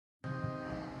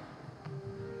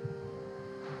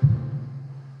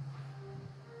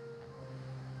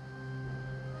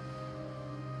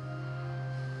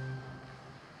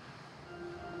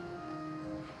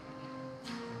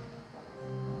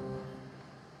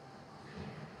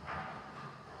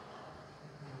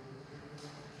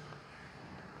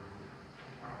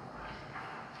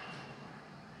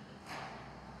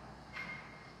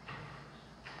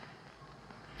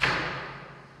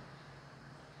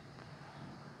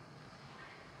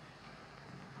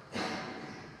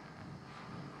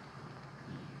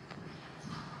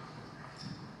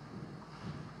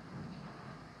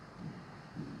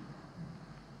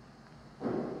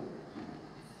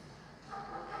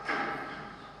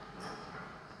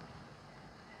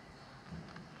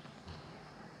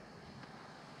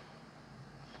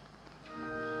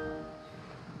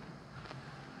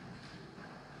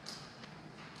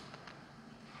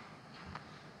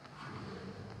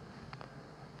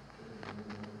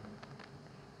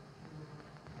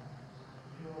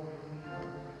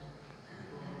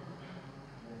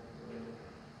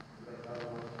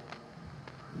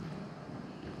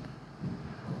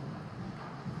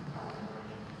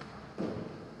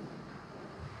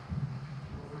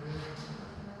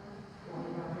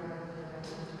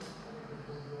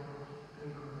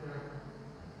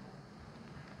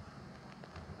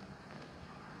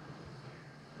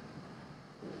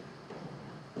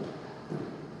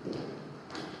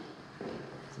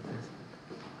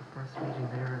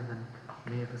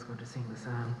going to sing the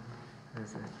psalm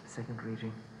as a second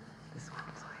reading. This one,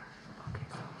 sorry. Okay,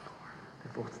 so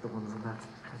they're both the ones on that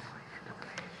end of the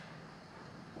page.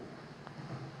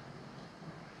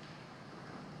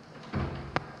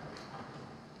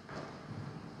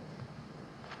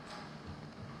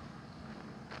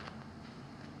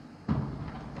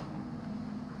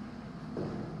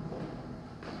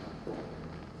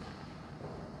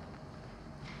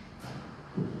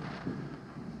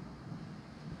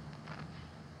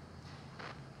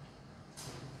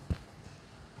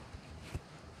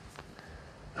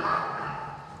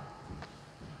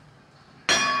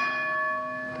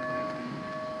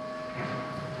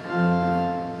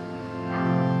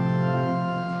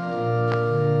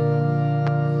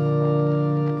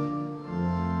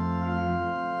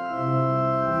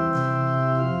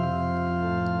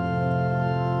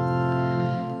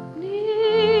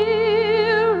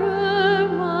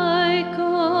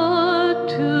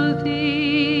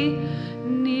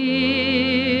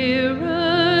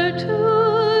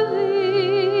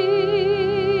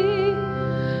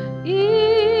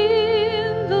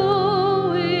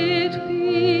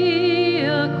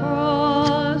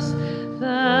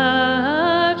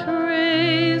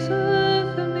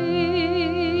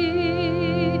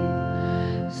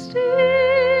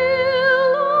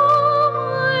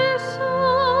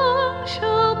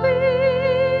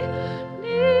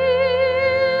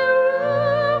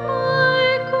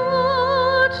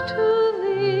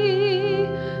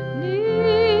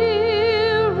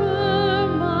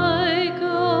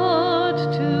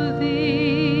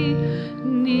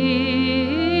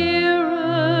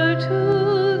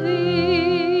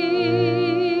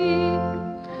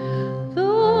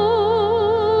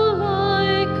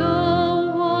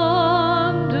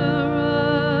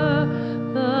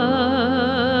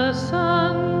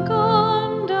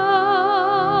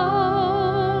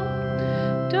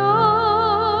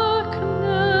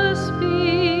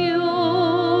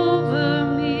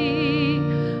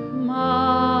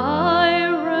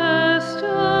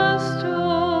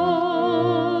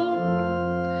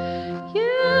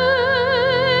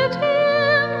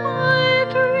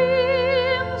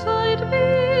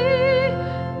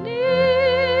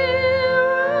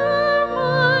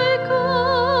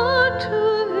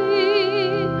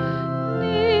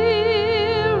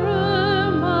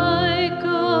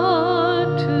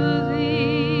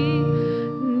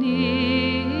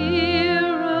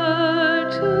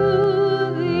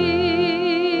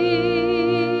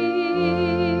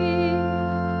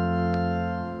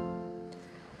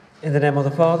 In the name of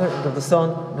the Father, and of the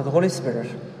Son, and of the Holy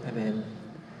Spirit. Amen.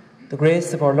 The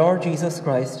grace of our Lord Jesus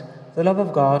Christ, the love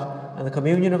of God, and the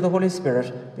communion of the Holy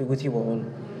Spirit be with you all.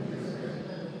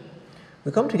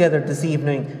 We come together this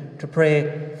evening to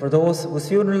pray for those whose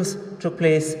funerals took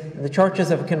place in the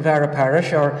Churches of Kinvara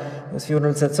Parish, or whose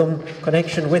funerals had some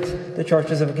connection with the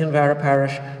Churches of Kinvara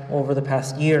Parish over the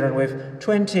past year. And we've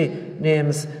 20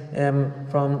 names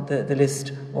from the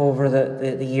list over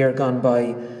the year gone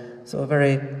by. So a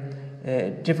very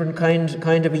different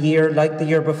kind of a year, like the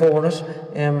year before it.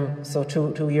 So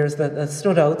two years that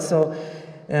stood out. So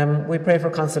we pray for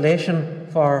consolation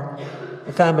for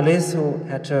the families who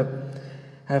had to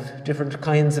have different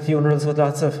kinds of funerals with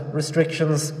lots of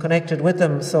restrictions connected with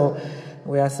them. So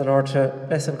we ask the Lord to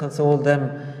bless and console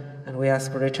them, and we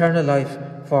ask for eternal life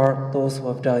for those who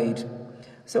have died.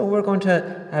 So we're going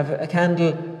to have a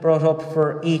candle brought up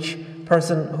for each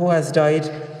person who has died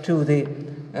to the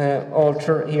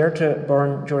altar here to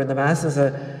burn during the Mass as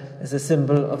a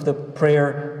symbol of the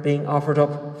prayer being offered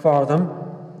up for them.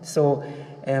 So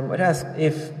I'd ask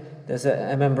if there's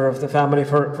a member of the family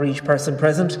for each person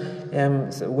present.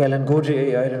 So well and good,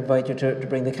 I'd invite you to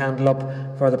bring the candle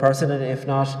up for the person, and if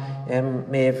not,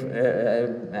 Maeve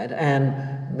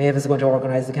is going to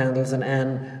organise the candles, and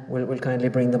Anne will kindly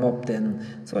bring them up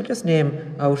then. So I'll just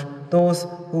name out those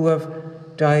who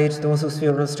have died, those whose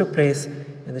funerals took place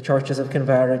in the Churches of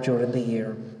Kinvara during the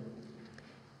year.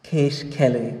 Kate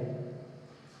Kelly.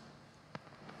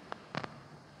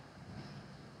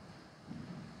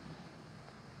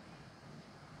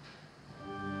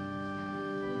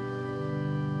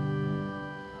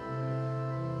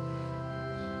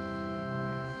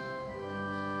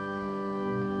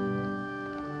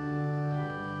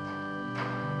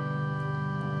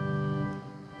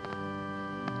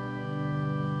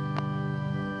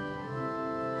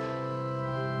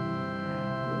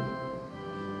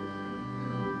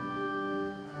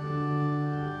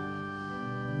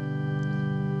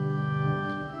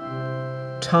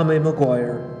 Tommy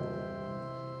Maguire.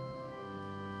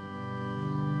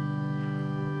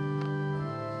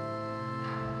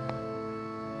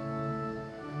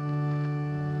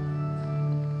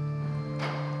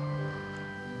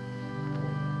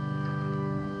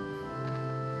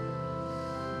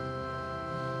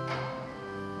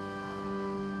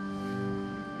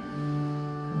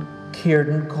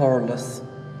 Kieran Corliss.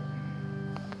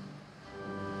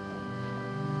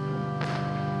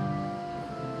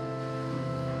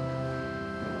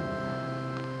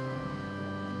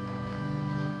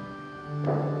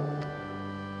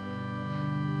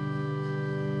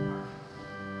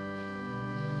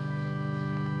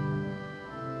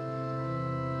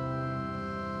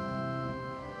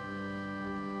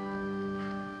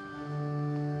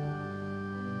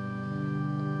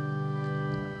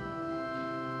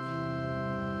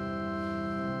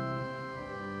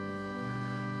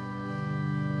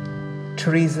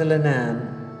 Teresa Linan.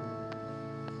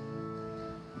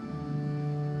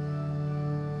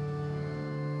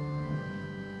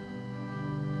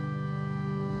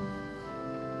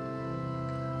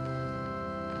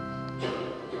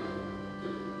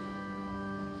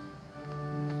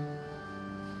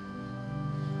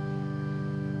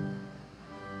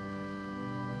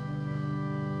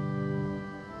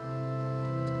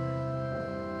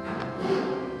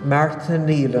 Martha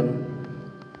Neelan.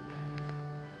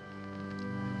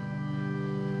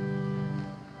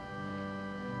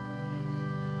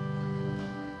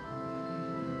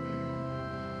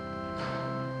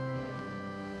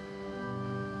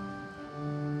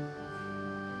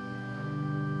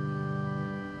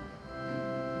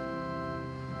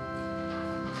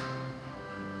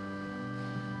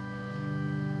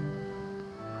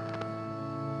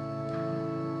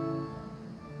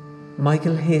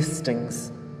 Michael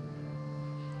Hastings.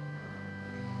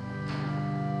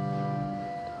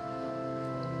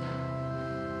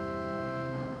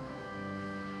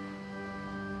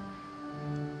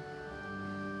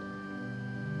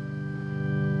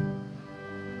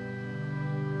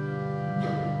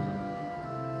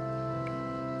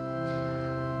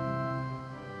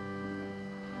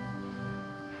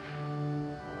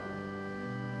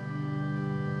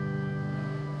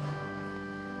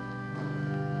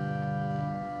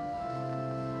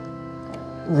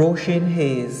 Roisin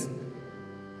Hayes.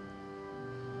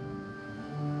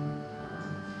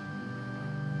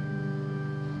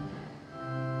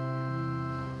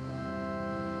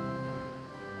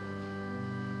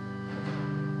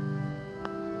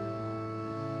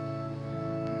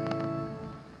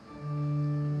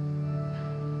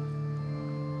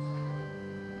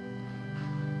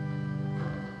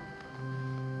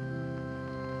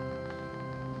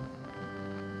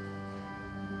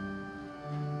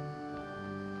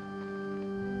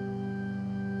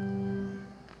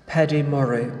 Paddy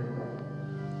Murray.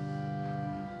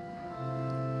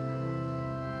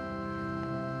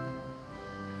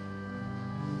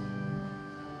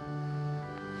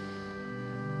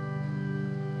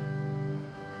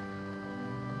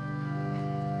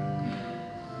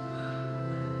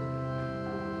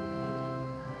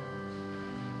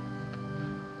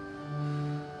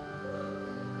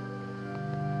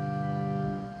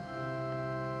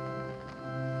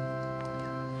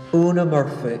 Una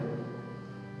Murphy.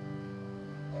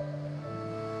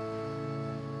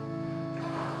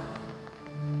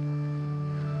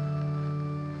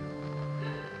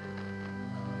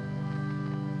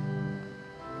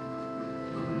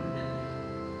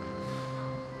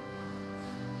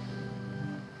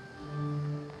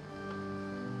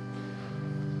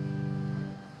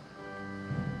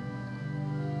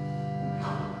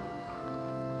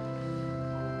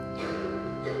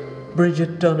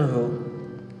 Bridget Donoghue.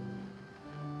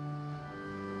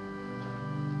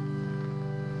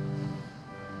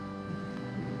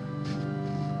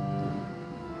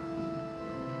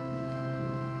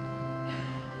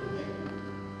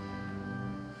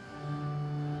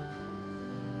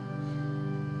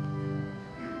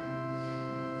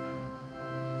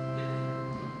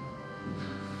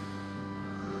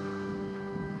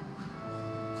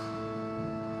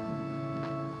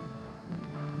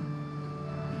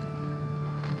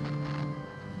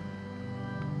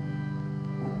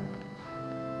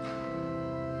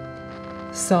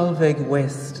 Solveig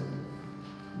West.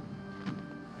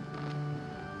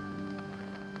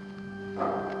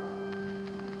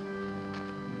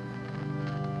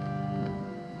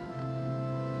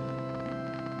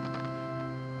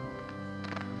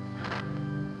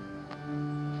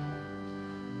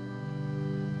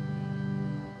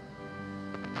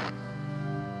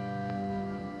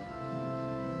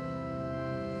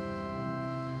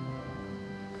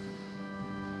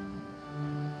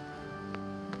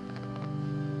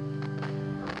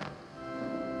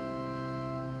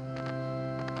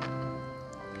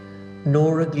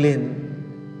 Nora Glynn.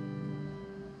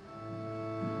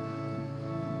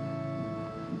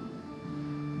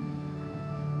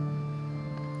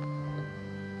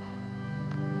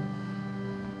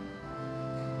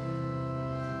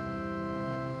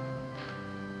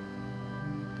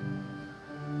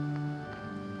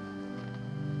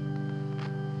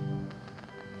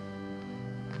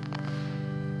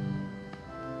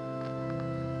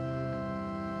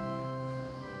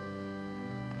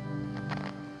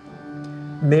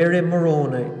 Mary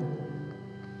Moroni,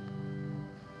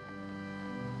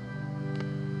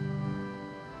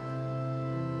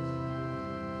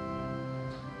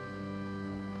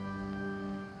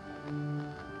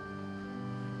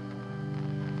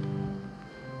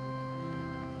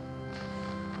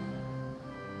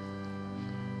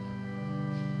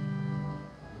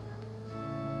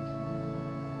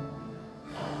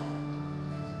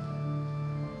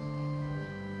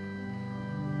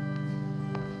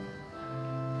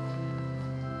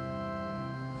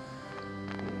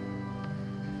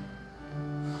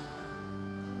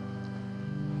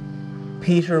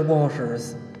 Peter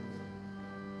Waters,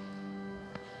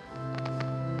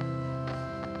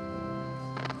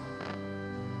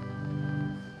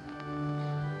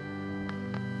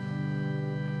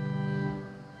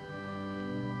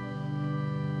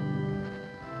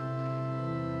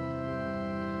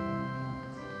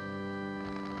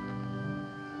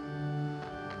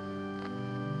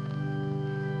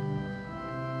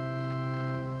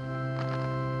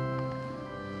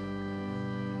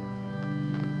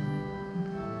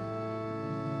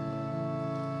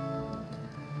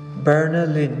 Berna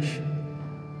Lynch,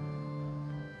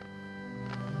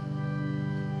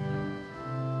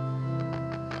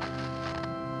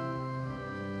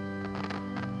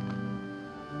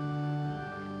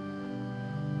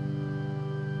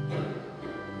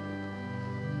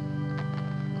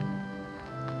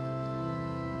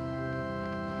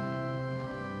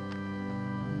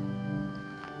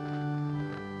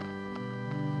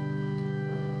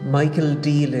 Michael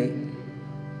Dealey,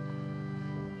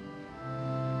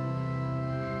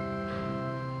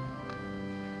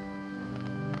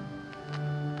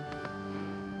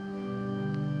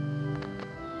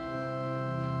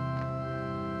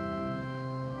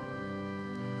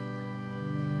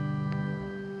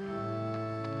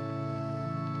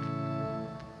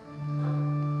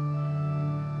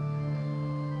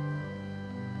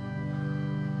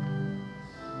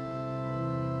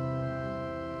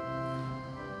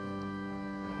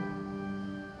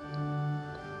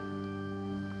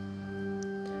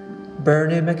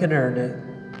 Bernie McInerney,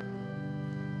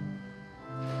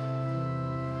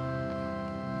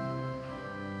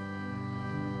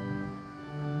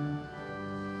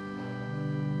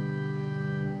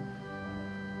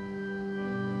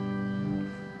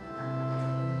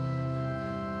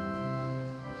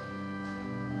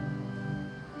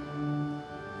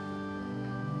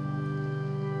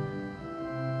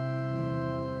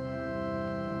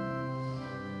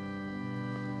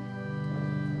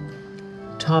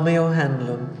 Tommy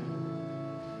O'Hanlon,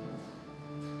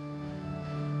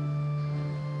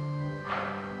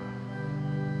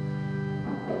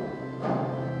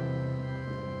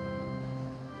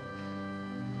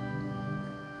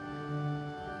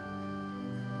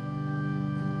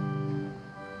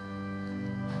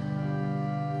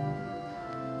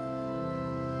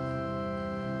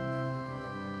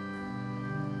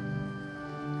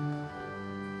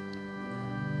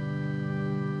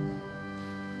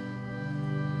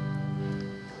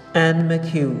 Anne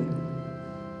McHugh,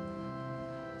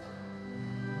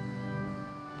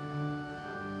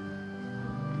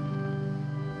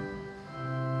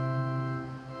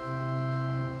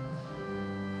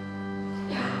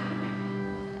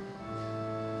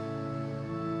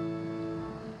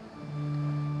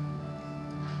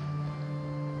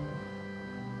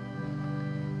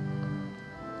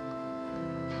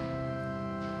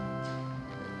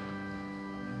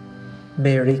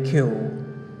 Mary Keogh,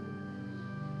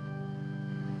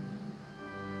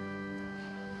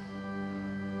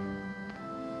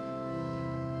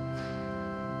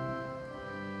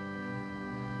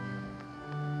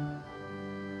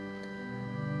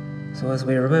 so as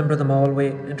we remember them all, we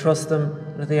entrust them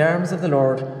into the arms of the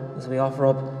Lord as we offer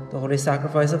up the holy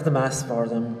sacrifice of the Mass for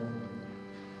them.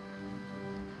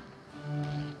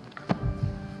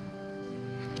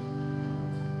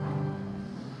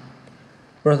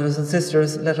 Brothers and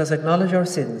sisters, let us acknowledge our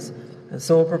sins and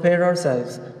so prepare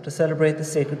ourselves to celebrate the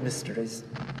sacred mysteries.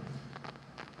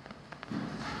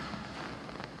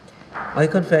 I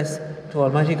confess to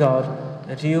Almighty God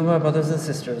and to you, my brothers and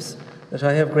sisters, that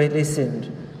I have greatly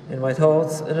sinned in my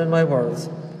thoughts and in my words,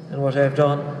 and what I have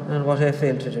done and what I have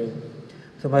failed to do,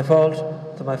 to my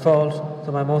fault,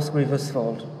 to my most grievous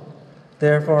fault.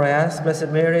 Therefore I ask Blessed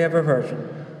Mary, ever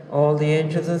Virgin, all the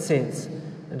angels and saints,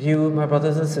 and you, my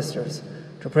brothers and sisters,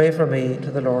 to pray for me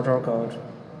to the Lord our God.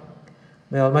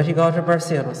 May Almighty God have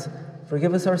mercy on us,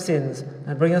 forgive us our sins,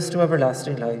 and bring us to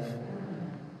everlasting life.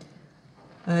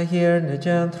 I hear na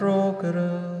jan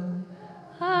trokera.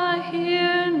 I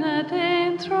hear na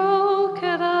den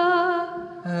trokera.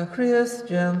 A Christ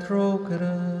jan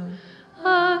trokera.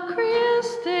 a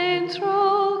Christein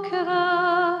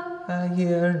trokera, a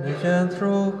hierne jan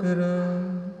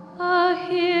trokere. a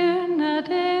hirna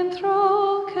den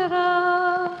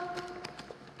trokera.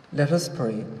 Let us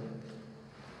pray.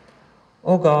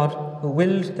 O God, who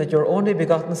willed that your only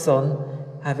begotten Son,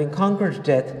 having conquered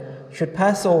death, should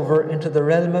pass over into the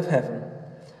realm of heaven,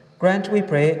 grant, we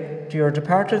pray, to your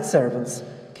departed servants,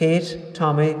 Kate,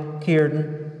 Tommy,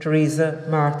 Kieran, Teresa,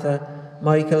 Martha,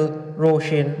 Michael,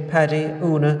 Roisin, Paddy,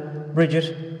 Una,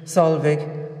 Bridget,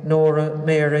 Solvig, Nora,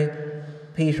 Mary,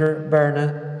 Peter,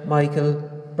 Berna, Michael,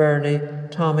 Bernie,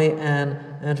 Tommy, Anne,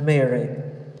 and Mary,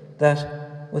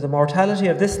 that, with the mortality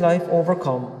of this life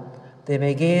overcome, they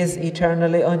may gaze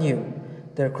eternally on you,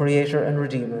 their Creator and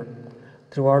Redeemer.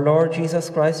 Through our Lord Jesus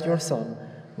Christ, your Son,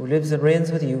 who lives and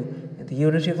reigns with you in the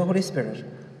unity of the Holy Spirit,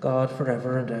 God,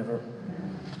 forever and ever.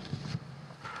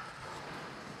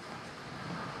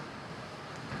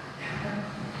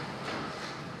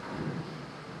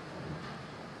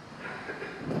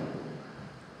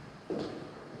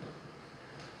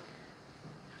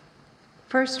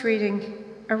 First reading,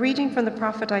 a reading from the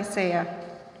prophet Isaiah.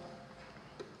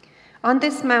 On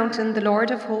this mountain the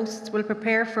Lord of hosts will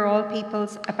prepare for all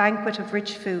peoples a banquet of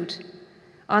rich food.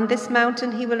 On this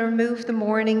mountain he will remove the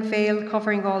mourning veil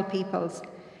covering all peoples,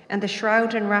 and the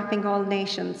shroud enwrapping all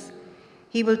nations.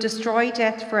 He will destroy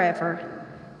death forever.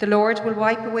 The Lord will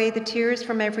wipe away the tears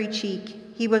from every cheek.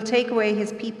 He will take away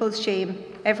his people's shame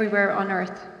everywhere on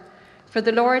earth. For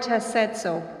the Lord has said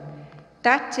so.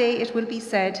 That day it will be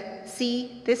said,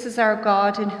 "See, this is our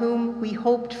God in whom we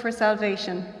hoped for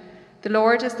salvation. The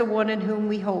Lord is the one in whom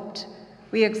we hoped.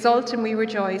 We exult and we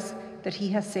rejoice that he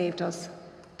has saved us."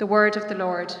 The word of the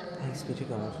Lord. Thanks be to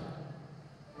God.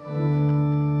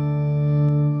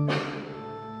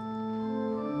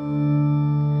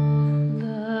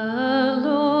 The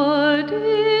Lord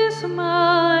is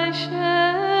my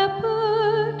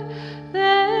shepherd,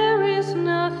 there is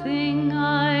nothing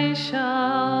I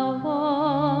shall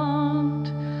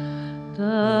want.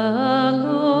 The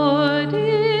Lord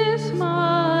is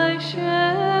my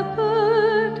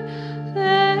shepherd,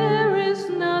 there is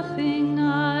nothing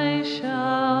I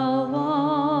shall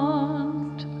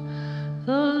want.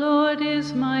 The Lord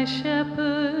is my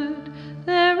shepherd,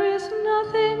 there is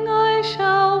nothing I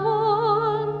shall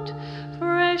want.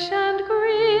 Fresh and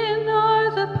green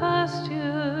are the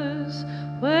pastures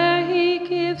where he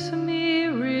gives me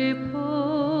repose.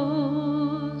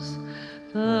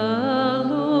 The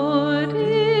Lord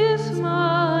is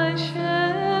my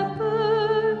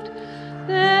shepherd,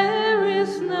 there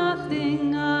is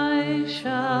nothing I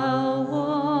shall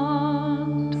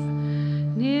want.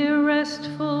 Near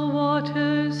restful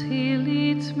waters he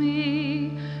leads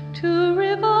me, to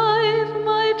revive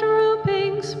my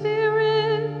drooping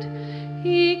spirit.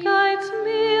 He guides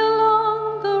me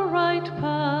along the right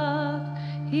path,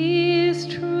 he is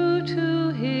true to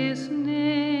his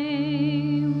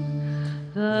name.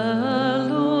 The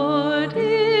Lord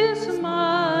is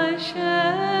my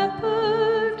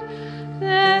shepherd,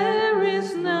 there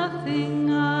is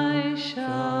nothing I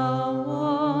shall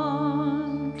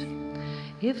want.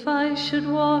 If I should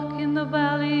walk in the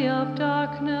valley of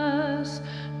darkness,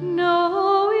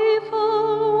 no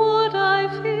evil would I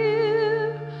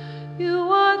fear. You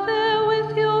are there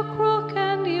with your crook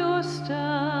and your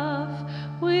staff,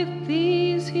 with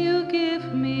these you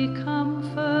give me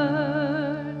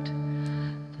comfort.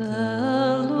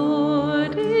 The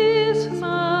Lord is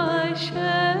my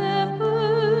shepherd,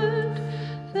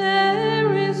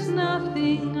 there is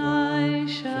nothing I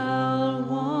shall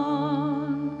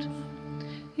want.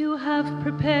 You have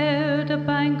prepared a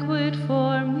banquet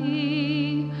for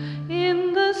me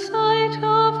in the sight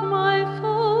of my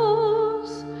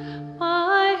foes.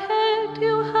 My head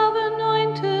you have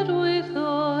anointed with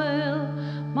oil,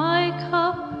 my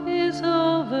cup is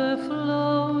overflowing.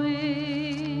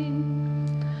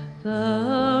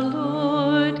 The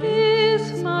Lord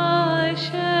is my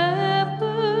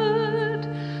shepherd,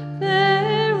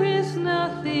 there is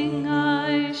nothing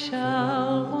I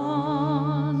shall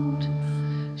want.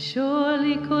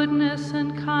 Surely goodness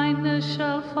and kindness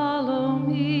shall follow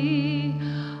me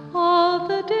all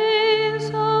the days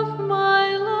of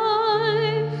my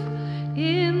life.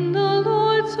 In the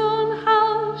Lord's own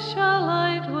house shall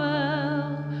I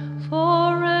dwell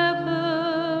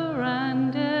forever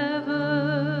and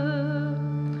ever.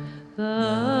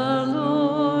 The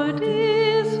Lord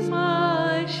is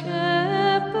my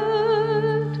shepherd,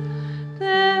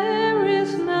 there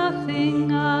is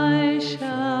nothing I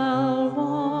shall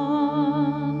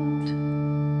want.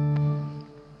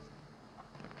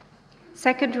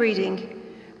 Second reading,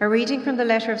 a reading from the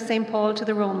letter of St. Paul to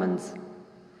the Romans.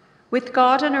 With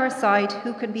God on our side,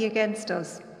 who can be against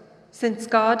us? Since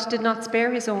God did not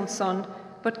spare his own Son,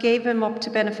 but gave him up to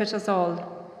benefit us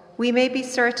all, we may be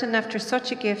certain after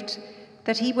such a gift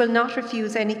that he will not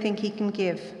refuse anything he can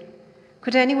give.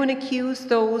 Could anyone accuse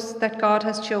those that God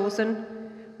has chosen?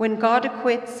 When God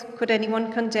acquits, could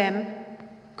anyone condemn?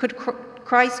 Could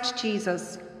Christ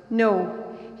Jesus?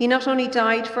 No. He not only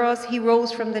died for us, he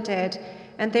rose from the dead,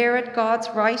 and there at God's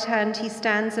right hand he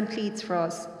stands and pleads for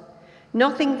us.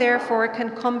 Nothing, therefore,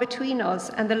 can come between us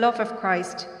and the love of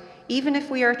Christ, even if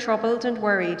we are troubled and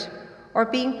worried, or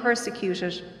being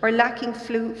persecuted, or lacking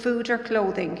food or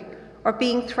clothing, or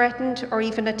being threatened or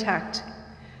even attacked.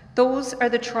 Those are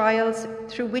the trials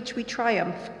through which we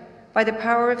triumph, by the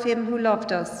power of him who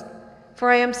loved us.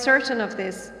 For I am certain of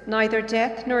this, neither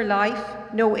death nor life,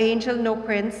 no angel, no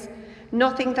prince,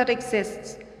 nothing that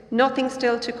exists, nothing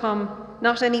still to come,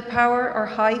 not any power or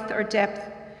height or depth,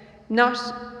 not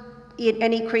in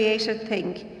any created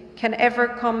thing, can ever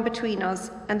come between us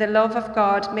and the love of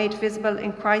God made visible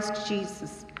in Christ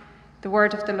Jesus. The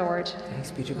word of the Lord.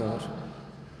 Thanks be to God.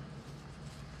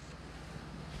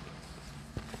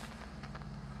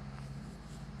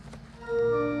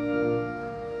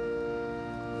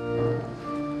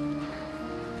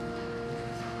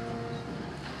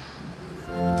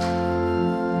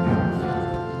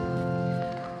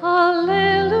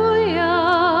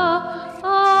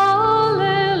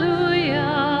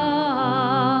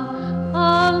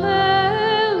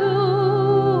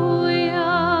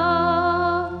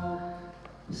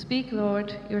 Speak,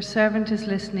 Lord, your servant is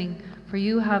listening, for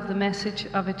you have the message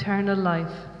of eternal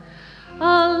life.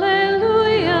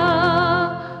 Alleluia,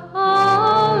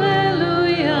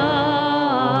 alleluia,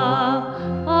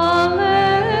 alleluia.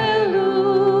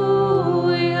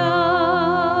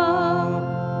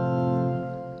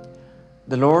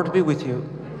 The Lord be with you.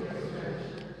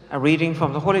 A reading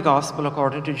from the Holy Gospel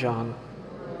according to John.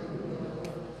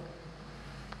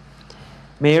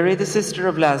 Mary, the sister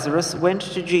of Lazarus, went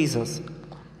to Jesus,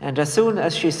 and as soon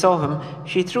as she saw him,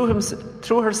 she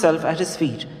threw herself at his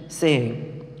feet,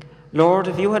 saying, "Lord,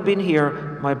 if you had been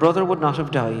here, my brother would not have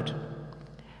died."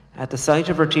 At the sight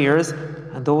of her tears,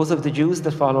 and those of the Jews who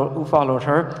followed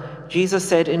her, Jesus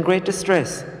said in great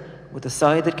distress, with a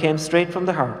sigh that came straight from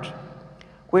the heart,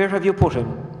 "Where have you put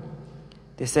him?"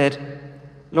 They said,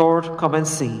 "Lord, come and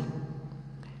see."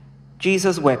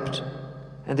 Jesus wept,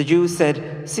 and the Jews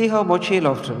said, "See how much he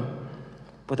loved him."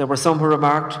 But there were some who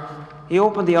remarked, "He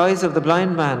opened the eyes of the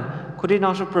blind man. Could he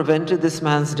not have prevented this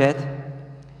man's death?"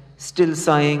 Still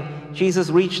sighing, Jesus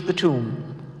reached the tomb.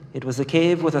 It was a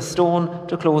cave with a stone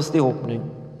to close the opening.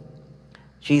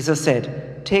 Jesus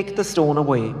said, "Take the stone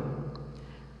away."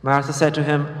 Martha said to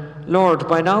him, "Lord,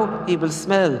 by now he will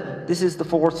smell. This is the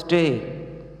 4th day."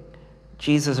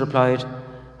 Jesus replied,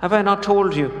 "Have I not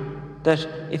told you that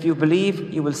if you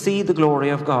believe, you will see the glory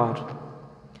of God?"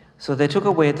 So they took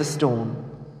away the stone.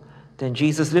 Then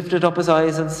Jesus lifted up his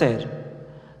eyes and said,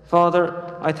 "Father,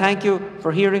 I thank you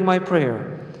for hearing my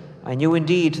prayer. I knew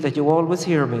indeed that you always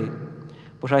hear me,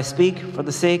 but I speak for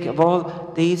the sake of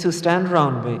all these who stand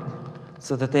round me,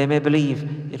 so that they may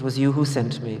believe it was you who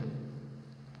sent me."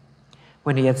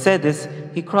 When he had said this,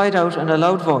 he cried out in a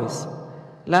loud voice,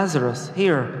 "Lazarus,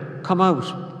 here, come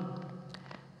out."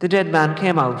 The dead man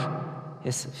came out,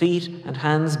 his feet and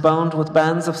hands bound with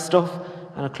bands of stuff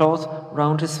and a cloth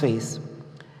round his face.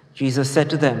 Jesus said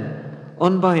to them,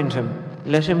 "Unbind him,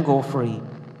 let him go free."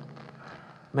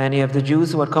 Many of the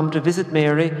Jews who had come to visit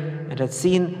Mary and had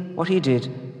seen what he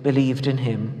did believed in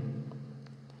him.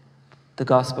 The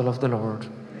Gospel of the Lord.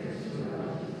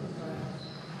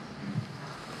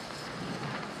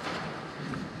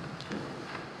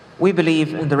 We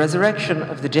believe in the resurrection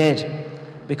of the dead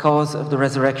because of the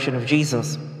resurrection of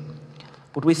Jesus,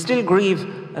 but we still grieve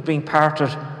at being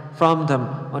parted from them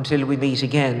until we meet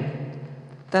again.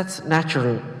 That's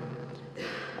natural.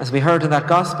 As we heard in that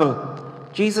Gospel,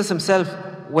 Jesus himself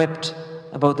wept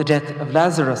about the death of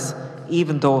Lazarus,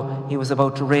 even though he was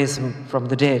about to raise him from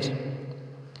the dead.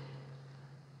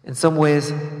 In some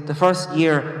ways, the first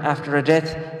year after a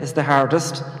death is the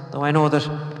hardest, though I know that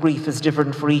grief is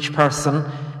different for each person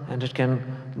and it can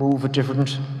move at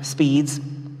different speeds.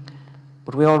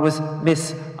 But we always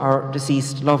miss our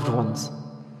deceased loved ones.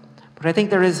 But I think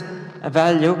there is a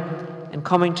value in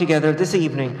coming together this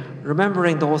evening,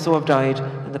 remembering those who have died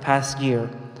in the past year,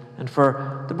 and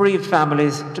for the bereaved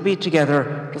families to be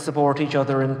together to support each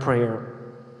other in prayer.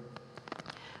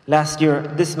 Last year,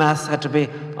 this Mass had to be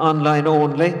online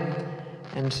only,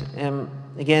 and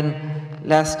again,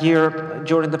 last year,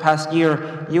 during the past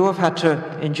year, you have had to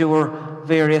endure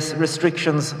various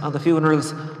restrictions on the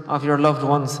funerals of your loved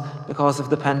ones because of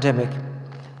the pandemic.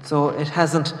 so it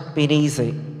hasn't been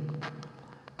easy.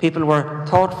 People were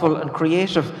thoughtful and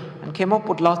creative and came up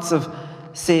with lots of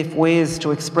safe ways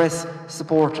to express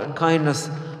support and kindness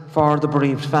for the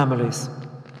bereaved families.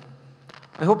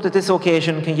 I hope that this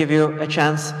occasion can give you a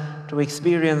chance to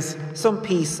experience some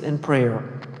peace in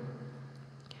prayer.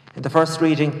 In the first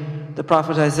reading, the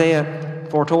prophet Isaiah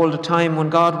foretold a time when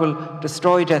God will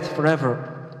destroy death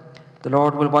forever. The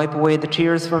Lord will wipe away the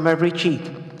tears from every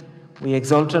cheek. We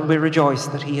exult and we rejoice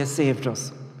that he has saved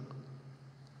us.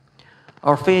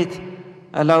 Our faith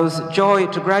allows joy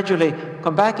to gradually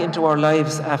come back into our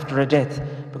lives after a death,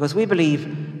 because we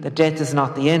believe that death is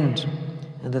not the end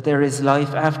and that there is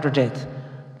life after death,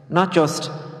 not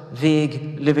just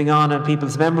vague living on in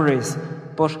people's memories,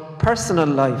 but personal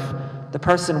life, the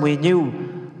person we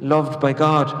knew, loved by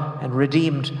God and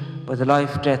redeemed by the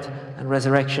life, death and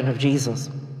resurrection of Jesus.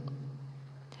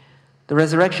 The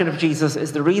resurrection of Jesus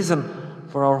is the reason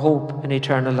for our hope in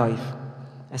eternal life.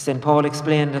 As St. Paul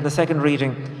explained in the second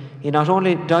reading, he not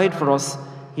only died for us,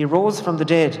 he rose from the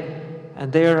dead,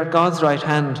 and there at God's right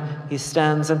hand he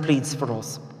stands and pleads for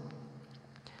us.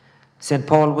 St.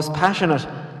 Paul was passionate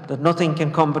that nothing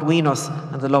can come between us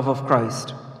and the love of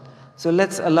Christ. So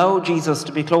let's allow Jesus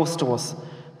to be close to us,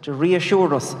 to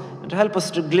reassure us, and to help us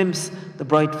to glimpse the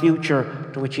bright future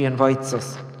to which he invites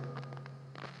us.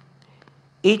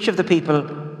 Each of the people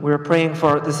we're praying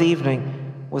for this evening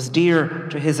was dear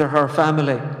to his or her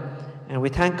family, and we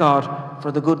thank God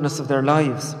for the goodness of their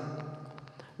lives.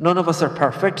 None of us are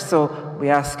perfect, so we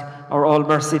ask our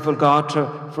all-merciful God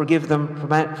to forgive them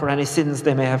for any sins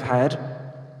they may have had.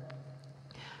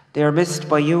 They are missed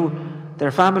by you,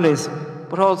 their families,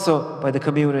 but also by the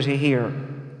community here.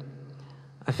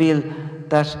 I feel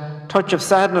that touch of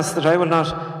sadness that I will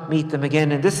not meet them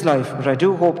again in this life, but I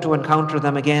do hope to encounter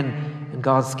them again in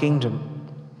God's kingdom.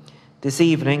 This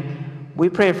evening, we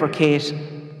pray for Kate,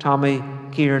 Tommy,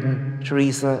 Kieran,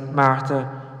 Teresa,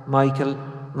 Martha, Michael,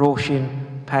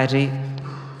 Roisin, Paddy,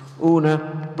 Una,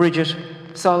 Bridget,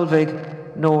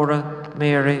 Solveig, Nora,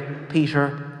 Mary,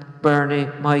 Peter,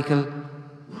 Berna, Michael,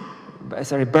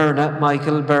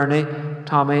 Bernie,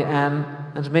 Tommy, Anne,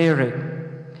 and Mary.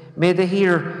 May they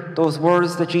hear those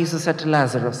words that Jesus said to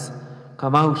Lazarus,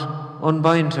 "Come out,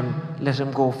 unbind him, let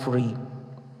him go free."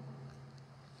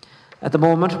 At the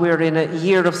moment, we are in a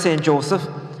year of St. Joseph,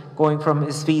 going from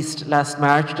his feast last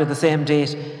March to the same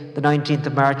date, the 19th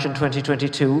of March in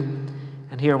 2022.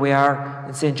 And here we are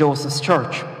in St. Joseph's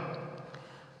Church.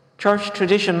 Church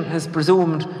tradition has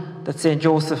presumed that St.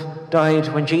 Joseph died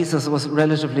when Jesus was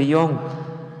relatively young,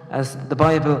 as the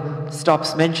Bible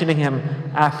stops mentioning him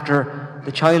after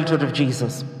the childhood of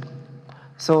Jesus.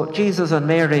 So Jesus and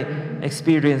Mary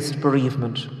experienced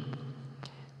bereavement.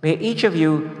 May each of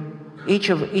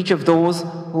those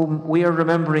whom we are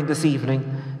remembering this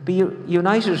evening be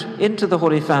united into the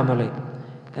Holy Family,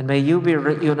 and may you be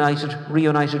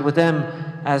reunited with them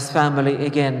as family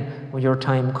again when your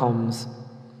time comes.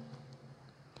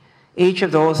 Each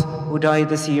of those who died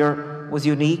this year was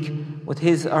unique with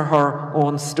his or her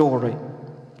own story.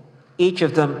 Each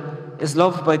of them is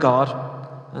loved by God,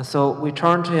 and so we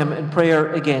turn to him in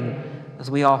prayer again as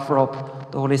we offer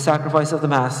up the holy sacrifice of the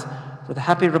Mass for the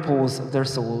happy repose of their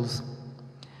souls.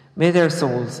 May their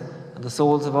souls and the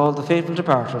souls of all the faithful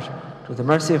departed, through the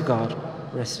mercy of God,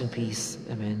 rest in peace.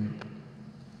 Amen.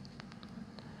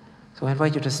 So I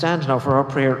invite you to stand now for our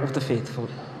prayer of the faithful.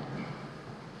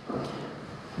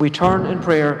 We turn in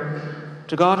prayer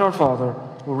to God our Father,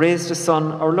 who raised his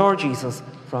Son, our Lord Jesus,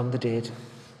 from the dead.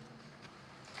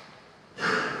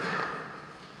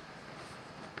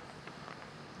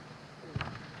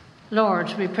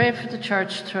 Lord, we pray for the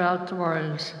Church throughout the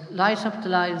world. Light up the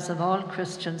lives of all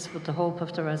Christians with the hope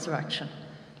of the resurrection.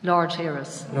 Lord, hear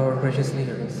us. Lord, graciously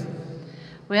hear us.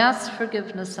 We ask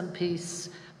forgiveness and peace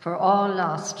for all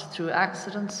lost through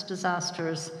accidents,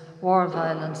 disasters, war,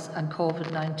 violence and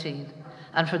COVID-19,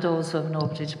 and for those who have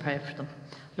nobody to pray for them.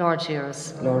 Lord, hear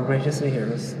us. Lord, graciously hear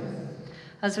us.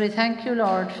 As we thank you,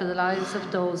 Lord, for the lives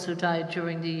of those who died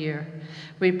during the year,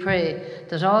 we pray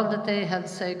that all that they held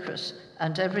sacred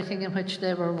and everything in which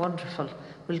they were wonderful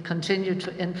will continue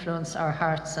to influence our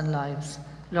hearts and lives.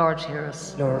 Lord, hear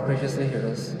us. Lord, graciously hear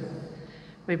us.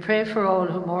 We pray for all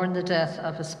who mourn the death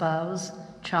of a spouse,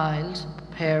 child,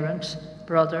 parent,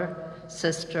 brother,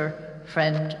 sister,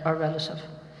 friend or relative,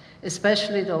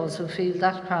 especially those who feel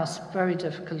that cross very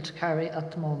difficult to carry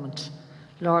at the moment.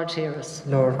 Lord, hear us.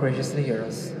 Lord, graciously hear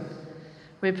us.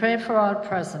 We pray for all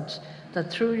present that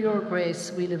through your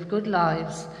grace we live good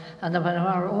lives, and that when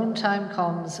our own time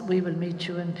comes, we will meet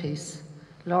you in peace.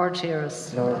 Lord, hear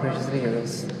us. Lord, graciously hear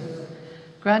us.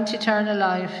 Grant eternal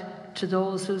life to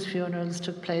those whose funerals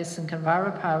took place in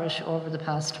Kinvara Parish over the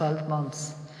past 12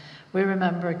 months. We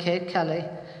remember Kate Kelly,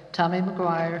 Tommy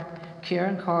Maguire,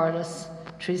 Kieran Corliss,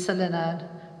 Teresa Linan,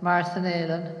 Martha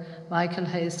Nealon, Michael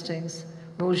Hastings,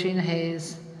 Roisin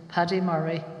Hayes, Paddy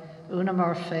Murray, Una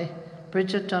Murphy,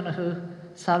 Bridget Donoghue,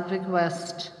 Salvig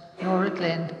West, Nora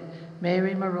Glynn,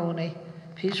 Mary Maroney,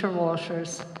 Peter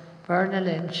Waters, Berna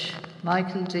Lynch,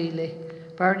 Michael Deely,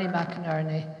 Bernie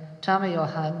McInerney, Tommy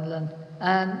O'Hanlon,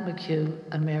 Anne McHugh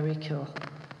and Mary Keogh.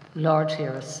 Lord,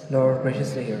 hear us. Lord,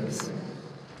 graciously hear us.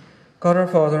 God our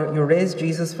Father, you raised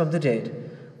Jesus from the dead.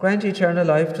 Grant eternal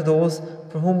life to those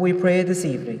for whom we pray this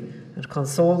evening, and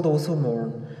console those who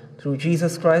mourn. Through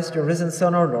Jesus Christ, your risen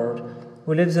Son, our Lord,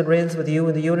 who lives and reigns with you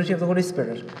in the unity of the Holy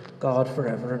Spirit, God,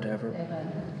 forever and ever.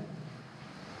 Amen.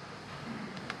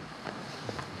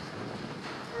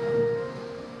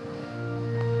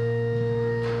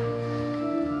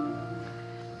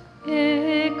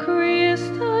 E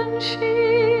Christen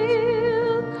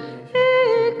shield,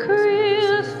 e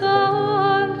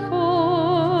Christen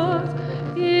forth,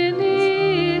 in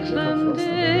England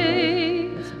day,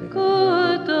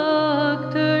 good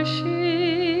Doctor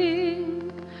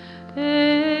Shing,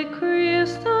 e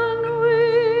Christen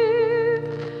weir,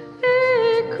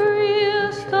 e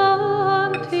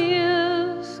Christen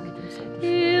tisk,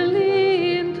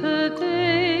 ilin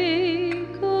today,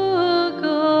 good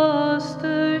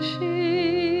Augusta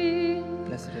Shing.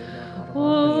 Blessed are you, O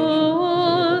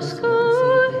Lord,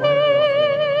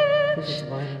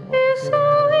 Is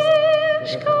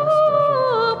oish kabos,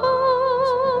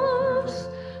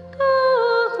 the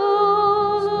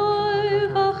Holy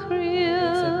Christ,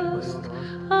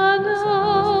 and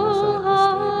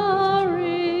Ari.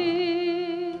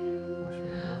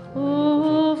 O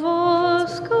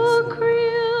Vasco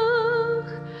Kriach,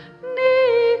 ni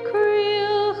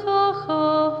Kriach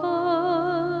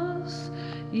achas,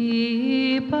 I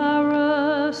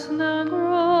Paris na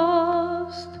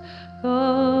grost,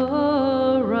 Gorawamid.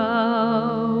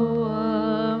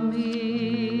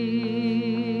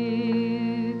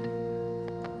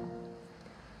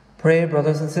 Pray,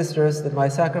 brothers and sisters, that my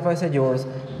sacrifice and yours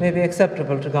may be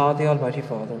acceptable to God the Almighty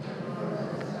Father.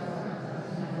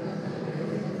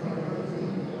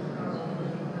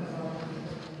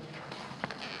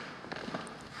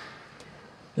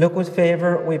 Look with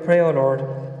favour, we pray, O Lord,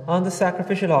 on the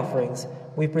sacrificial offerings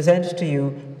we present to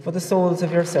you for the souls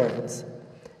of your servants.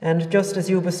 And just as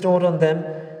you bestowed on them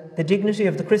the dignity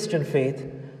of the Christian faith,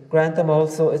 grant them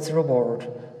also its reward,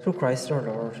 through Christ our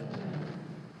Lord.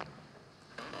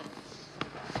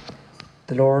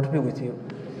 The Lord be with you.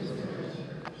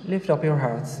 Lift up your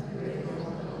hearts.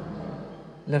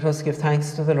 Let us give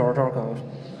thanks to the Lord our God.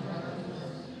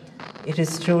 It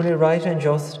is truly right and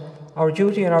just, our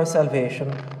duty and our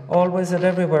salvation, always and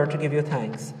everywhere to give you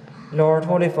thanks, Lord,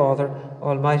 Holy Father,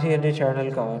 Almighty and eternal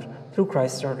God, through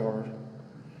Christ our Lord.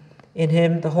 In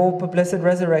him the hope of blessed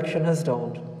resurrection has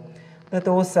dawned, that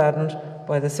those saddened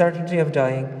by the certainty of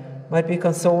dying might be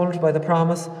consoled by the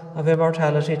promise of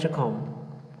immortality to come.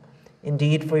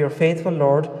 Indeed, for your faithful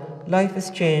Lord, life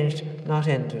is changed, not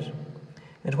ended.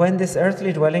 And when this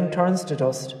earthly dwelling turns to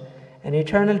dust, an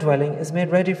eternal dwelling is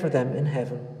made ready for them in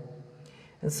heaven.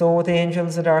 And so with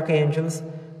angels and archangels,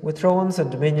 with thrones and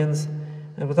dominions,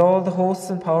 and with all the hosts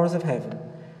and powers of heaven,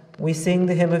 we sing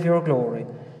the hymn of your glory,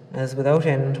 as without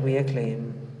end we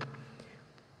acclaim.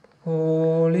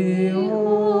 Holy,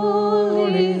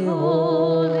 holy,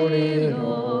 holy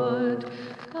Lord,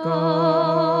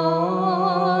 God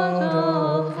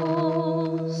of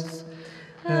hosts,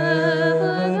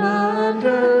 heaven and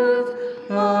earth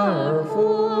are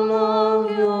full of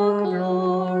your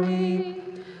glory.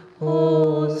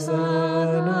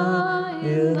 Hosanna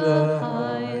in the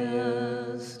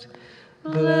highest.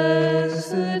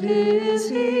 Blessed is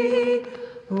he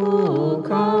who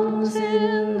comes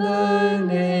in the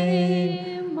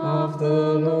name of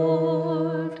the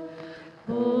Lord.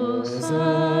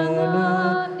 Hosanna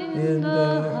in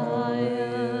the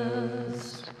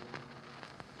highest.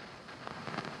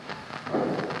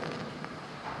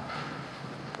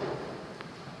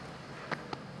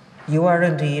 You are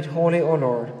indeed holy, O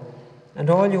Lord, and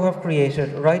all you have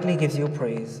created rightly gives you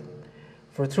praise.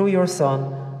 For through your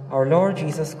Son, our Lord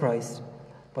Jesus Christ,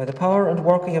 by the power and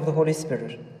working of the Holy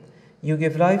Spirit, you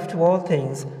give life to all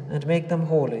things and make them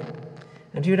holy.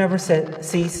 And you never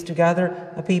cease to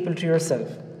gather a people to yourself,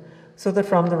 so that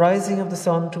from the rising of the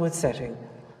sun to its setting,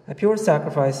 a pure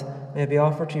sacrifice may be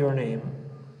offered to your name.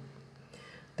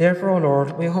 Therefore, O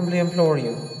Lord, we humbly implore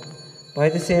you, by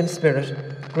the same Spirit,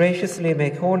 graciously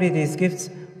make holy these gifts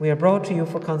we have brought to you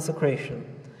for consecration,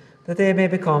 that they may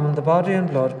become the body and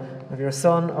blood of your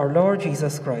Son, our Lord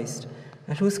Jesus Christ,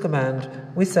 at whose command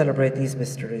we celebrate these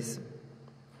mysteries.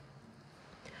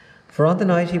 For on the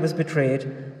night he was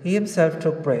betrayed, he himself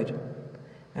took bread,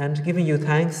 and giving you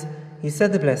thanks, he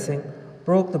said the blessing,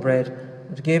 broke the bread,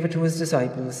 and gave it to his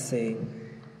disciples, saying,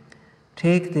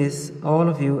 "Take this, all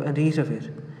of you, and eat of it,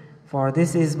 for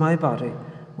this is my body,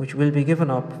 which will be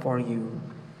given up for you."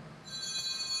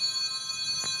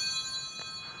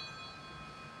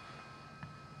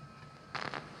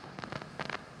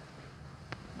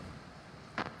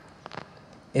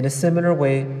 In a similar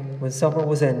way, when supper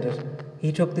was ended,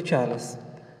 he took the chalice,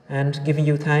 and giving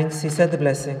you thanks, he said the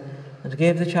blessing, and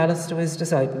gave the chalice to his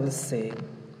disciples, saying,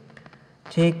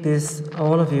 "Take this,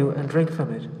 all of you, and drink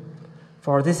from it,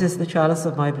 for this is the chalice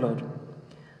of my blood,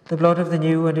 the blood of the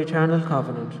new and eternal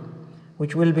covenant,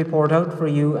 which will be poured out for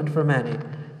you and for many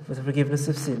for the forgiveness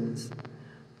of sins.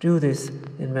 Do this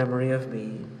in memory of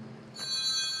me."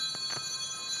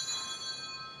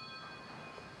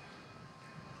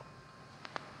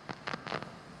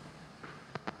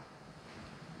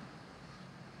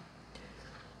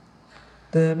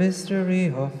 The mystery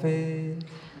of faith.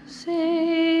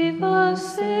 Save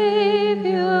us,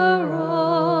 Saviour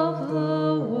of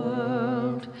the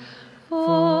world,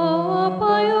 for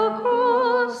by your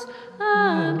cross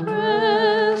and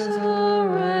resurrection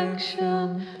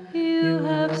you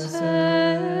have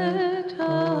set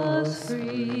us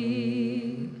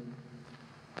free.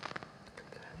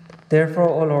 Therefore,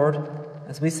 O Lord,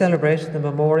 as we celebrate the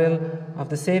memorial of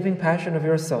the saving passion of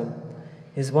your Son,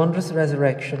 his wondrous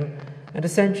resurrection and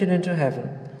ascension into heaven,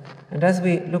 and as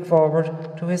we look forward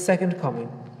to his second coming,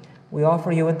 we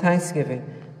offer you in thanksgiving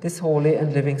this holy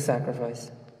and living sacrifice.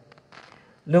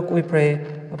 Look, we pray,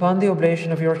 upon the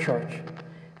oblation of your Church,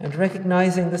 and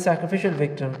recognizing the sacrificial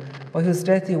victim by whose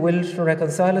death you willed to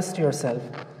reconcile us to yourself,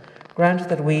 grant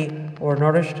that we, who are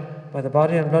nourished by the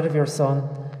body and blood of your Son,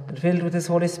 and filled with his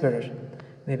Holy Spirit,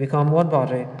 may become one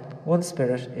body, one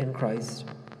spirit in Christ.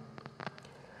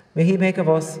 May he make of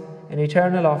us an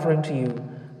eternal offering to you,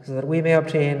 so that we may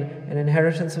obtain an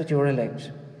inheritance with your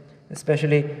elect,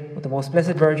 especially with the most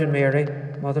blessed Virgin Mary,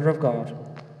 Mother of God,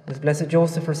 with blessed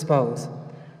Joseph her spouse,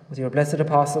 with your blessed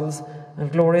apostles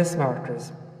and glorious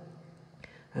martyrs,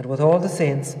 and with all the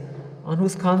saints, on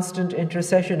whose constant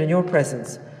intercession in your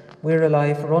presence we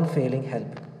rely for unfailing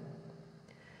help.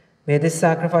 May this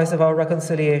sacrifice of our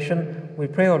reconciliation, we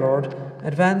pray, O Lord,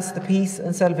 advance the peace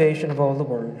and salvation of all the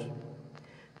world.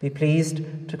 Be pleased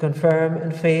to confirm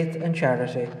in faith and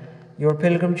charity your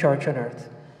pilgrim church on earth,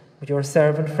 with your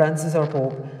servant Francis our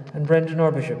Pope and Brendan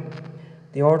our Bishop,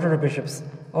 the order of bishops,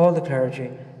 all the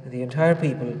clergy, and the entire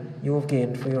people you have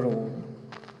gained for your own.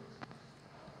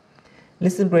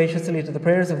 Listen graciously to the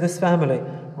prayers of this family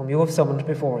whom you have summoned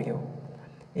before you.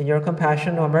 In your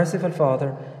compassion, O merciful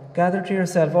Father, gather to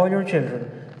yourself all your children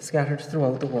scattered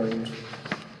throughout the world.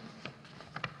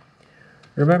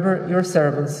 Remember your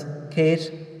servants,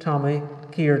 Kate, Tommy,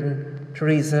 Kieran,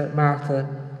 Teresa, Martha,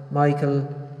 Michael,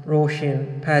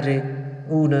 Roisin, Paddy,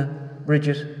 Una,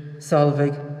 Bridget,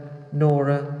 Solvig,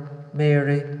 Nora,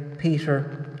 Mary, Peter,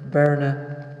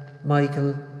 Berna,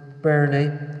 Michael,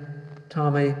 Bernie,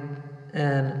 Tommy,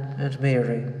 Anne, and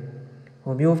Mary,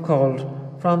 whom you have called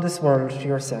from this world to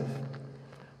yourself.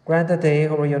 Grant that they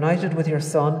who are united with your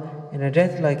Son in a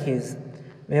death like his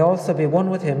may also be one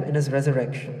with him in his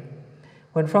resurrection,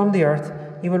 when from the earth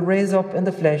he will raise up in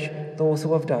the flesh those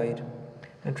who have died,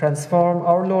 and transform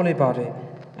our lowly body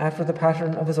after the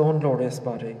pattern of his own glorious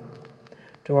body.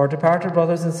 To our departed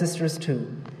brothers and sisters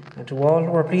too, and to all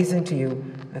who are pleasing to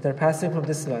you at their passing from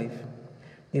this life,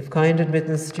 give kind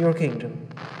admittance to your kingdom.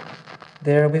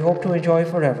 There we hope to enjoy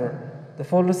forever the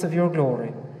fullness of your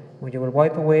glory, when you will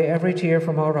wipe away every tear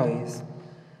from our eyes.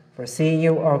 For seeing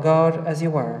you, our God, as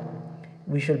you are,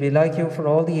 we shall be like you for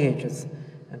all the ages,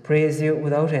 and praise you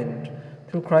without end,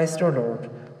 through Christ our Lord,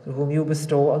 through whom you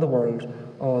bestow on the world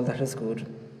all that is good.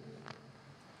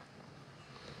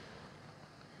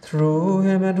 Through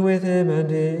him and with him and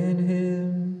in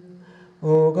him,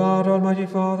 O God, Almighty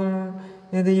Father,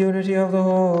 in the unity of the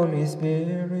Holy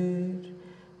Spirit,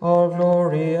 all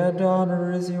glory and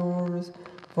honor is yours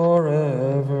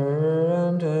forever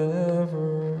and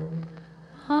ever.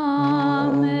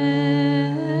 Amen.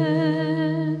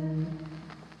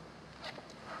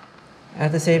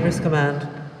 At the Saviour's command,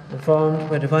 informed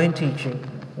by divine teaching,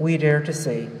 we dare to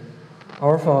say,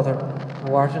 Our Father,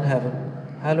 who art in heaven,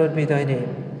 hallowed be thy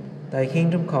name. Thy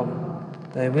kingdom come,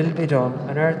 thy will be done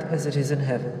on earth as it is in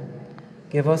heaven.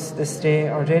 Give us this day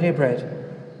our daily bread,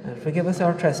 and forgive us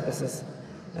our trespasses,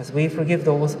 as we forgive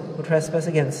those who trespass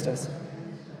against us.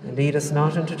 And lead us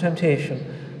not into temptation,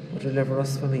 but deliver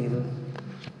us from evil.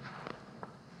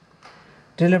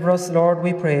 Deliver us, Lord,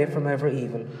 we pray, from every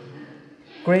evil.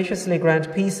 Graciously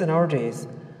grant peace in our days,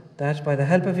 that by the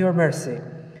help of your mercy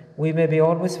we may be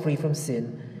always free from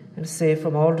sin and safe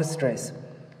from all distress,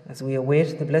 as we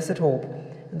await the blessed hope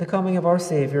and the coming of our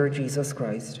Saviour, Jesus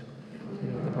Christ.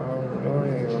 In the power and the glory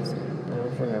are yours, now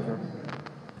and forever.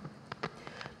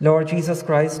 Lord Jesus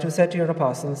Christ, who said to your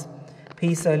apostles,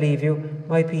 "Peace I leave you,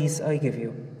 my peace I give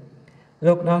you,"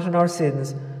 look not on our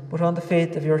sins, but on the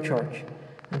faith of your Church,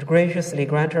 and graciously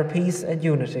grant her peace and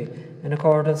unity in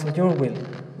accordance with your will,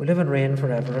 who live and reign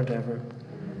forever and ever.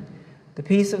 The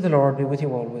peace of the Lord be with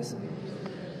you always.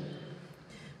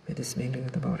 May this mingling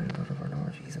of the body and blood of our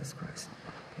Lord Jesus Christ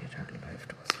be eternal life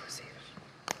to us. Receive it.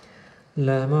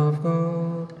 Lamb of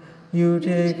God, you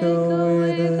take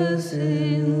away the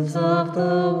sins of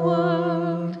the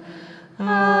world.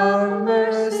 Have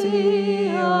mercy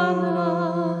on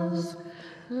us.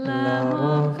 Lamb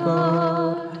of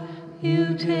God,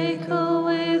 you take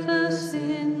away the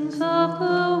sins of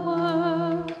the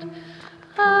world.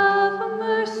 Have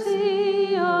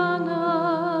mercy on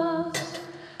us.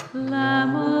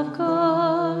 Lamb of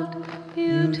God,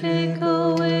 you take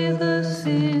away the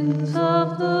sins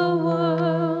of the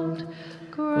world.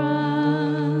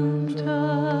 Grant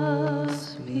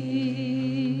us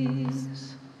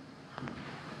peace.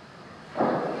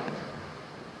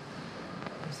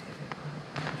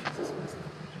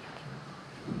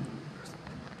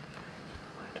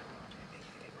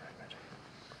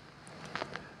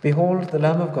 Behold the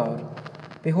Lamb of God.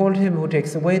 Behold him who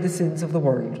takes away the sins of the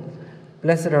world.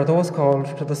 Blessed are those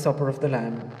called to the supper of the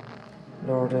Lamb.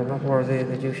 Lord, I am not worthy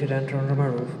that you should enter under my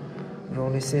roof, but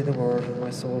only say the word, and my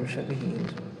soul shall be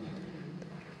healed.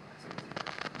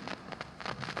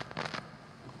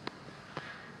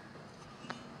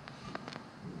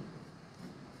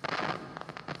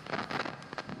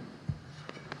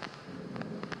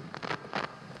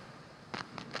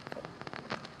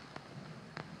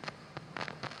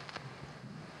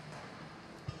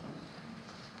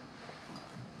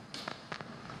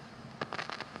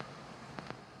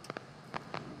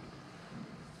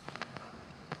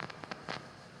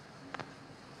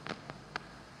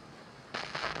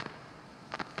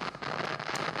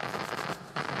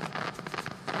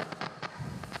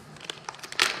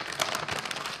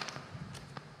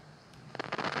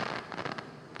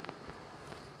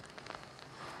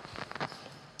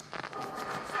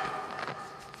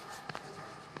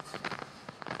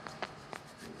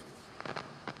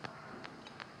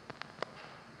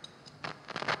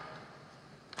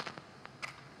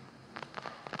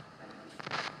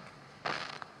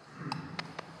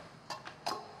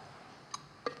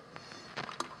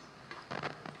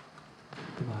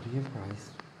 The body of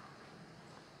Christ.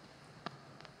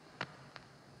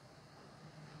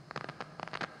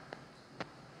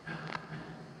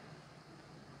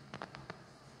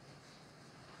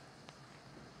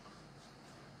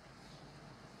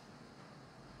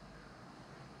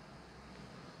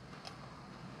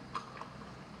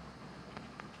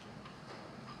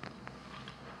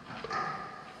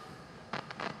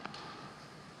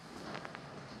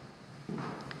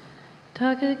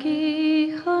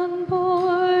 Tagagichan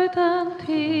bord an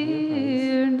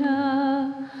tirna,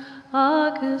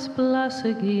 agus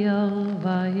blasagial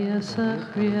vayas a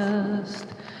Christ,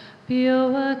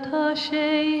 bio atá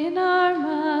sé in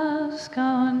armas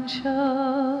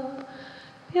gansha,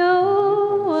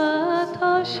 bio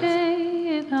atá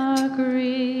sé in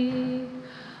agri,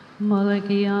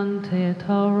 malagi ante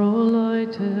taro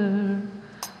loiter,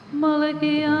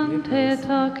 malagi ante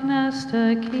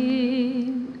taknesta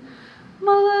kin,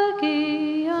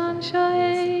 Malagi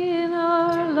anshae in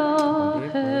our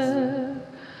loher,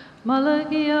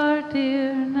 Malagi our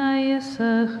dear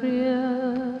Naisa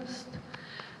Christ,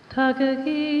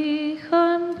 Tagagi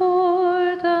chan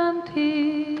bord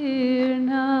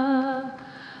antirna,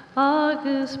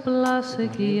 Agus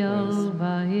blasagi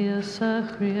alvaisa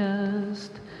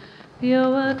Christ,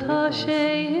 Bio atá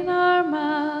sé in our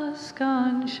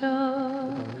mascansha,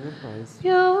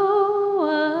 Bio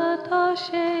atá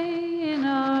sé in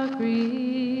our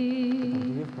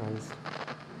grief.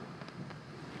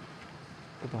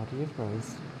 The body of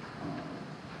Christ.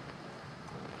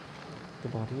 The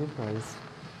body of Christ.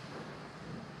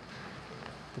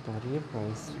 The body of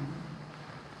Christ.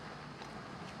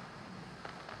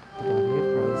 The body of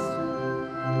Christ.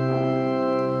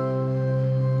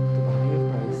 The body of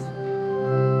Christ.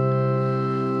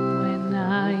 When I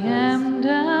am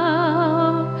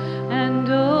down and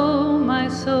oh my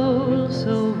soul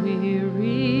so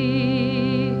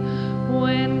weary,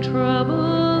 when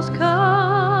troubles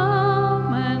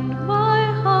come and my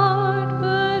heart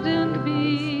burdened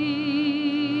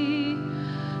be,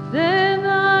 then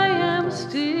I am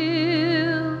still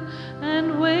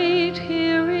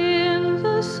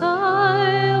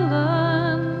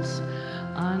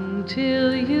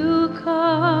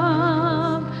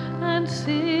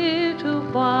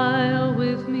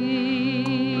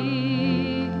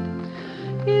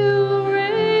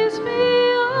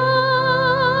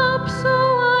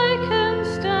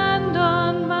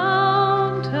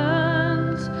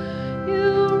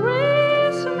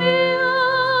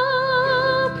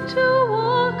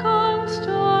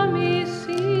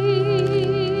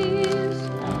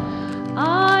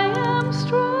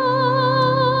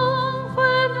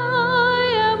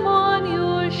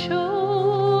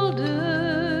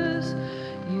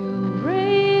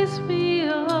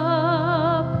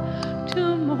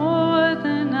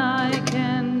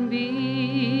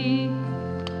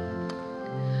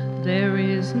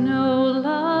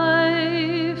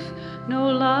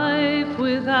life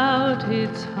without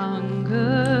its hunger.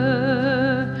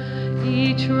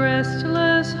 Each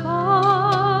restless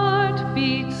heart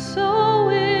beats so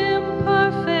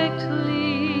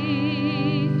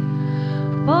imperfectly.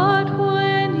 But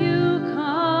when you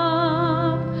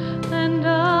come and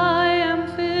I am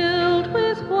filled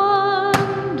with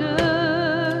wonder,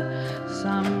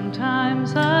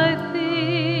 sometimes I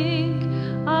think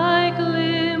I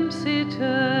glimpse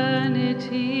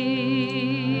eternity.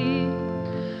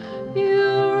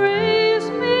 You raise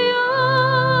me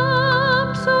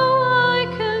up so I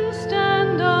can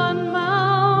stand on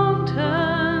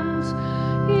mountains.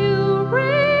 You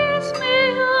raise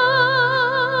me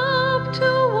up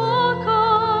to walk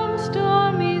on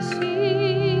stormy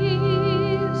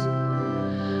seas.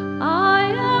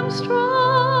 I am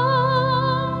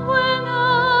strong when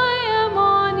I am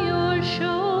on your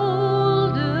shoulders.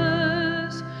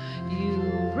 You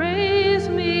raise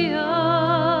me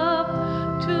up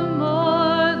to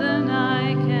more than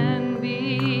I can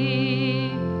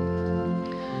be.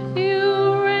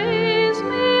 You raise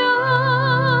me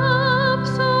up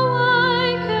so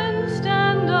I can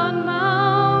stand on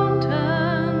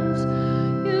mountains.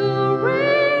 You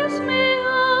raise me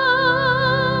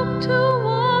up to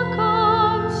walk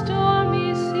on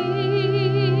stormy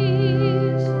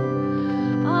seas.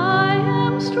 I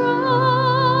am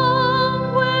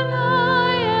strong when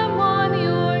I am on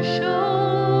your shoulders.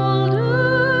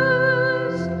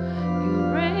 You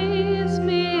raise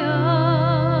me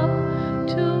up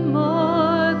to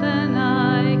more than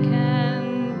I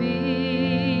can be.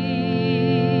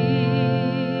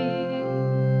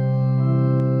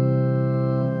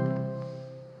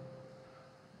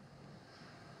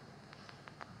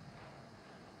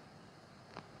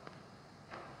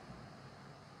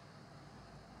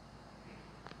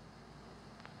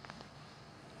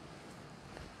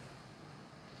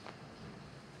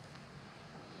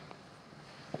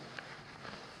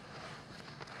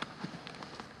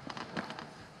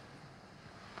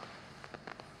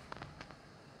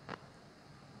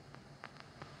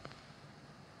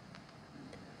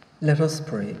 Let us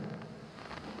pray.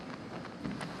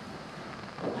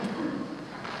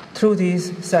 Through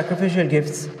these sacrificial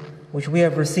gifts which we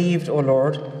have received, O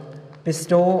Lord,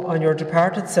 bestow on your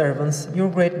departed servants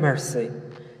your great mercy,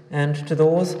 and to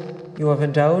those you have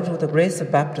endowed with the grace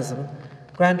of baptism,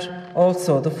 grant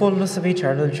also the fullness of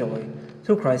eternal joy,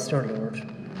 through Christ our Lord.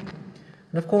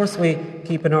 And of course we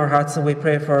keep in our hearts and we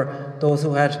pray for those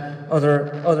who had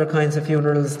other kinds of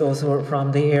funerals, those who were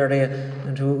from the area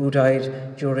and who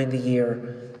died during the year.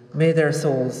 May their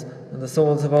souls and the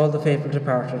souls of all the faithful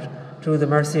departed, through the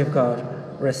mercy of God,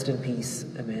 rest in peace.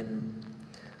 Amen.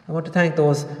 I want to thank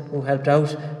those who helped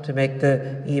out to make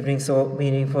the evening so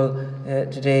meaningful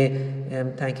today.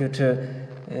 Thank you to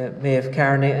Maeve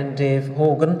Carney and Dave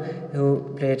Hogan,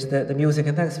 who played the music,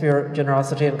 and thanks for your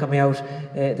generosity in coming out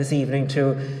this evening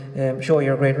to show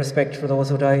your great respect for those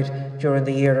who died during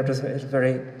the year. It was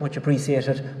very much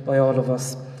appreciated by all of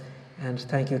us. And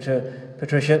thank you to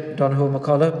Patricia Donoghue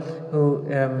McCullough, who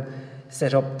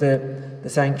set up the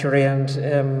sanctuary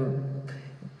and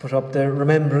put up the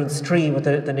remembrance tree with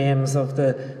the names of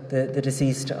the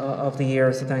deceased of the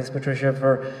year. So thanks, Patricia,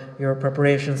 for your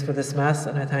preparations for this Mass.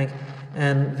 And I thank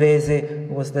Anne Vesey,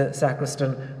 who was the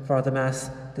sacristan for the Mass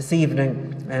this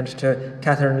evening, and to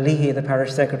Catherine Leahy, the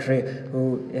parish secretary,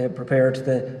 who prepared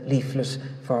the leaflet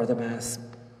for the Mass.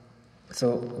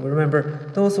 So we remember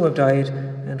those who have died,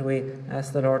 and we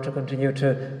ask the Lord to continue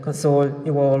to console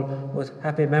you all with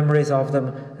happy memories of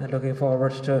them, and looking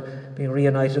forward to being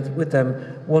reunited with them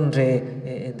one day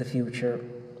in the future.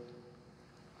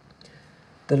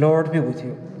 The Lord be with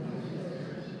you.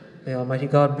 May Almighty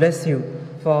God bless you,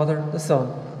 Father, the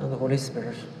Son, and the Holy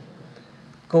Spirit.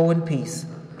 Go in peace,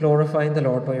 glorifying the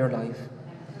Lord by your life.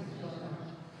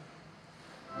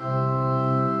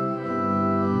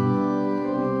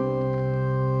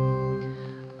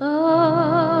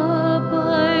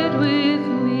 Abide with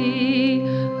me,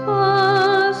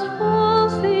 fast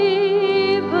falls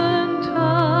the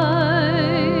eventide.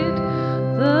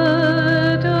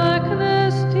 The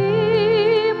darkness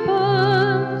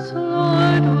deepens,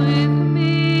 Lord, with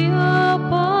me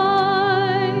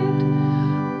abide.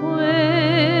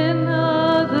 When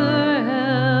other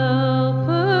help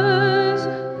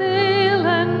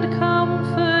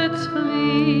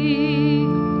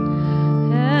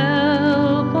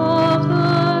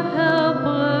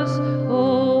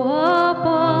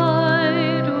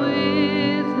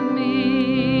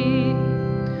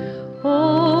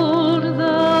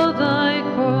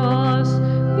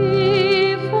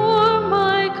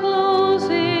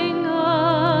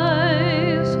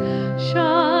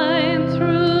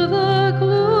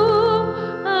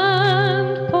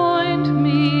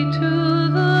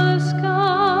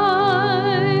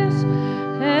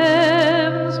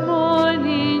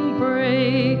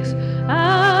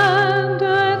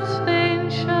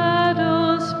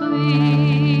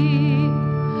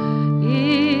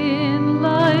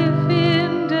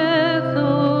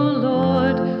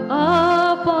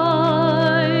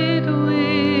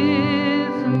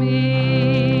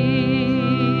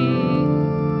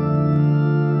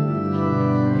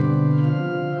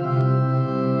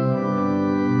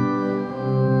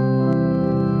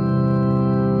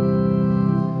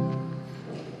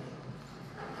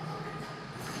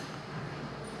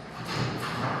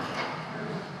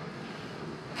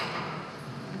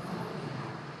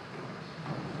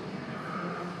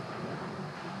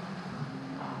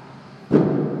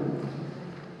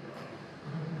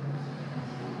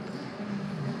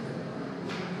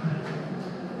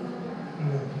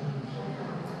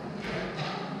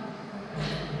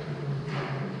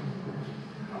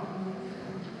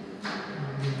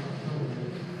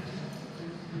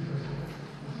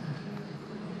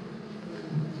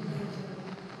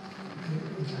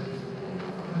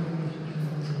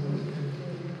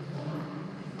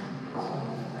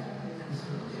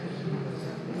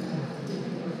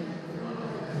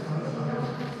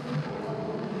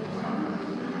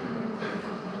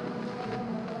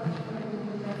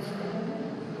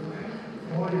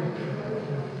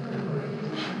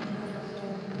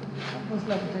was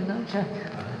lovely, no, Jack?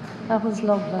 That was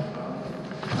lovely.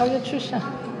 How are you, Tricia?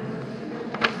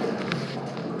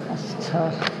 That's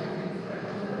tough.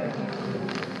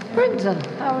 Brendan,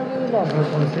 how are you, love? I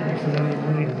don't want to say if there's any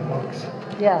money in the box.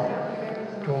 Yeah,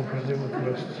 Don't presume with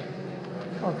the rest.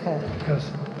 okay.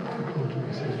 Because the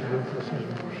accountant says you don't for a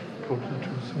certain but go to the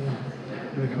too soon.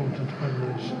 The accountant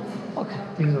will finish. Okay.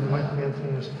 Things that might be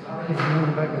finished. If you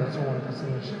move back and so on, it's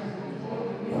finished.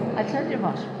 I tell you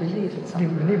what, we leave it. Son.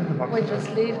 Leave it in the box. We just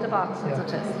leave the box as Yeah.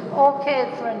 it is.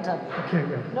 Okay, Brendan. Okay,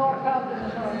 great. No problem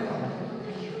at all.